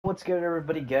What's good,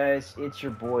 everybody, guys? It's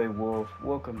your boy Wolf.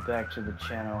 Welcome back to the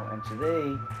channel, and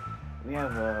today we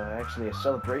have actually a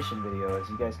celebration video, as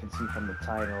you guys can see from the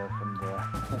title from the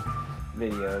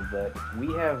video. But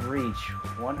we have reached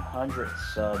 100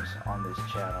 subs on this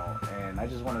channel, and I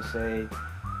just want to say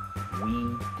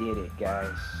we did it,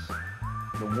 guys.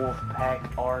 The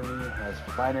Wolfpack Army has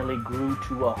finally grew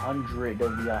to 100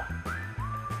 of ya.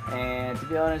 And to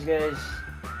be honest, guys,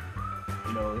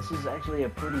 this is actually a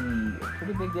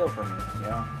pretty big deal for me.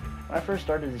 When I first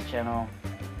started this channel,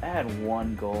 I had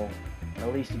one goal,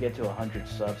 at least to get to 100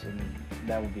 subs, and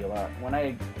that would be a lot. When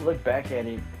I look back at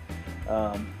it,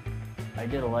 I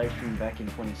did a live stream back in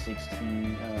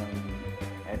 2016.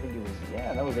 I think it was,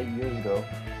 that was 8 years ago.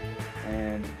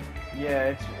 And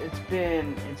yeah,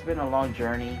 it's been a long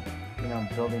journey,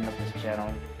 building up this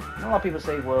channel. And a lot of people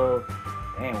say, well,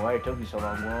 dang, why it took you so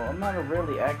long? Well, I'm not a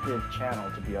really active channel,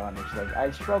 to be honest. Like,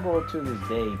 I struggle to this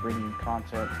day bringing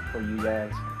content for you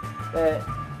guys that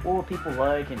what will people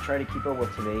like, and try to keep up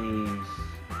with today's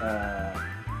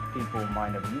people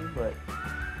mind of view. But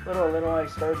little I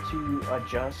start to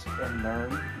adjust and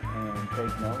learn and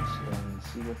take notes and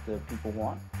see what the people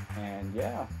want. And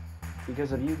yeah,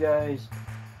 because of you guys,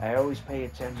 I always pay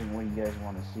attention what you guys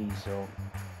want to see. So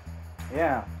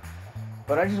yeah.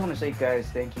 But I just want to say, guys,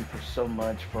 thank you for so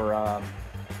much for,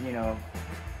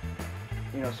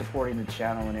 supporting the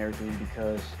channel and everything,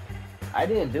 because I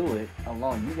didn't do it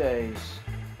alone. You guys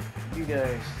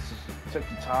took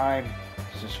the time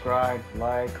to subscribe,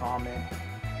 like, comment,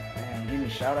 and give me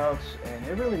shout outs, and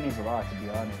it really means a lot, to be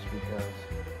honest, because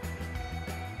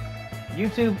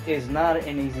YouTube is not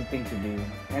an easy thing to do.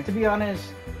 And to be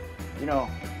honest,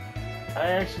 I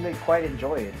actually quite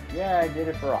enjoy it. Yeah, I did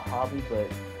it for a hobby, but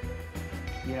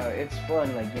it's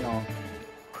fun, like,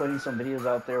 putting some videos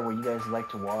out there where you guys like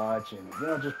to watch,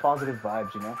 and, just positive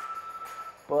vibes,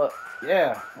 But,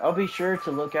 yeah, I'll be sure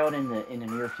to look out in the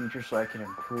near future so I can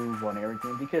improve on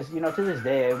everything, because, to this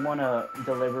day, I want to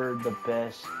deliver the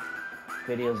best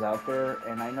videos out there,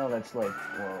 and I know that's like,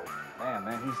 well,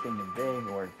 man, he's thinking big,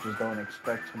 or just don't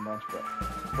expect too much, but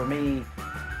for me,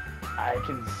 I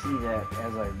can see that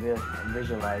as I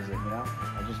visualize it,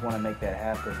 I just want to make that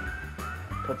happen.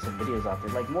 Put some videos out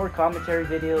there, like more commentary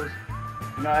videos.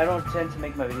 I don't tend to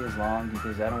make my videos long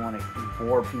because I don't want to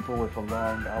bore people with a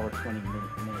long hour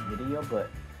 20-minute video, but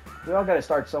we all got to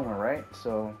start somewhere, right?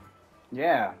 So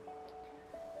yeah,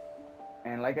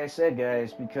 and like I said,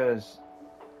 guys, because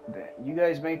you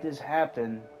guys made this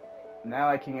happen, now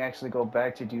I can actually go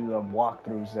back to do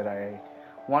walkthroughs that I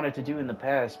wanted to do in the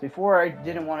past. Before, I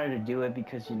didn't want to do it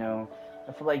because I feel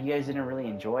like you guys didn't really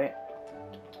enjoy it,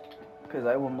 because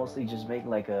I will mostly just make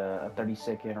like a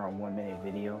 30-second or a 1-minute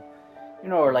video,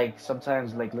 or like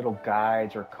sometimes like little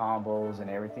guides or combos and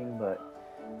everything. But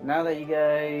now that you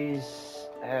guys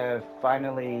have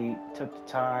finally took the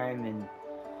time and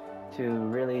to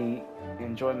really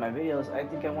enjoy my videos, I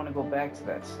think I want to go back to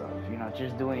that stuff,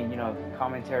 just doing,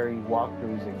 commentary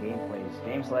walkthroughs and gameplays.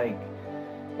 Games like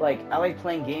I like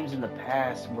playing games in the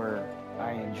past where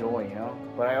I enjoy,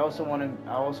 but I also want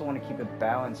to keep it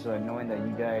balanced, so knowing that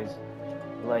you guys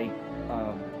like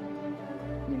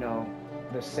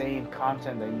the same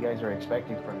content that you guys are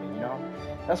expecting from me.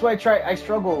 That's why I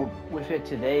struggle with it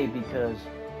today, because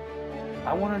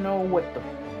I want to know what the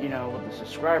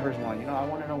subscribers want. I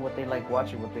want to know what they like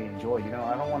watching, what they enjoy.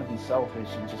 I don't want to be selfish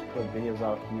and just put videos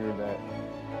out here that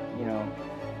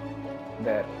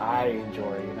that I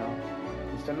enjoy.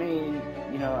 Because to me,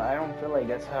 I don't feel like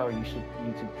that's how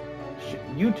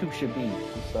YouTube should be.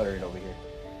 I'm stuttering over here.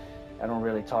 I don't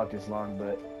really talk this long,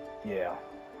 but yeah.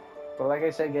 But like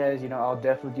I said, guys, I'll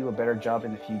definitely do a better job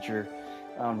in the future,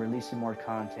 releasing more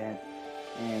content.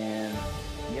 And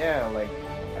yeah, like,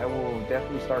 I will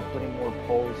definitely start putting more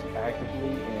polls actively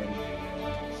and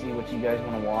see what you guys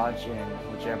want to watch,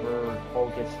 and whichever poll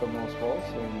gets the most votes,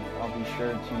 and I'll be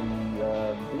sure to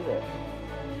do that.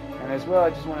 And as well, I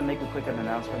just want to make a quick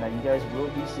announcement that you guys will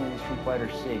be seeing Street Fighter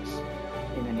 6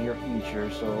 in the near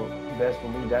future, so best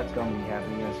believe that's going to be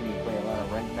happening. You're going to see me play a lot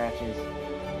of ranked matches,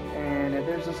 and if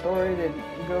there's a story, then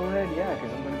go ahead,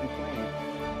 because I'm going to be playing it.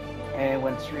 And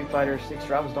when Street Fighter 6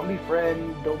 drops, don't be afraid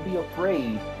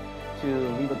to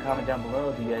leave a comment down below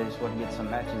if you guys want to get some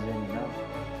matches in.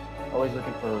 Always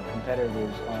looking for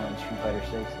competitors on Street Fighter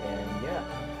 6, and yeah.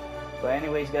 But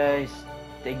anyways, guys,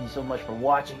 thank you so much for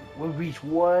watching. We reached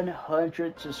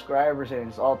 100 subscribers, and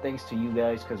it's all thanks to you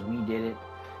guys, because we did it.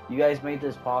 You guys made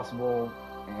this possible,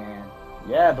 and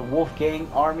yeah, the Wolfgang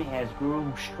Army has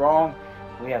grew strong.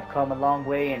 We have come a long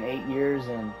way in 8 years,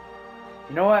 and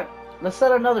you know what? Let's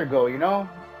set another goal,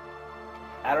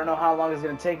 I don't know how long it's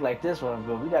gonna take like this one,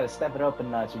 but we gotta step it up a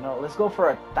notch. You know, let's go for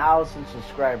 1,000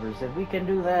 subscribers. If we can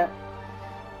do that,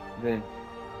 then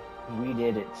we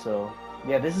did it. So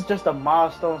yeah, this is just a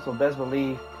milestone. So best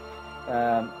believe,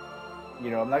 um,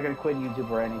 I'm not gonna quit YouTube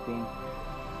or anything.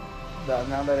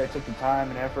 Now that I took the time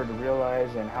and effort to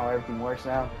realize and how everything works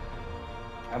now,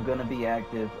 I'm gonna be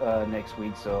active next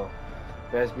week. So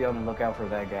best be on the lookout for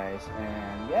that, guys.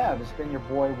 And yeah, this has been your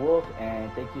boy Wolf,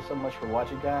 and thank you so much for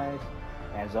watching, guys.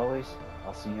 As always,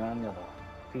 I'll see you on the other one.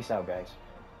 Peace out, guys.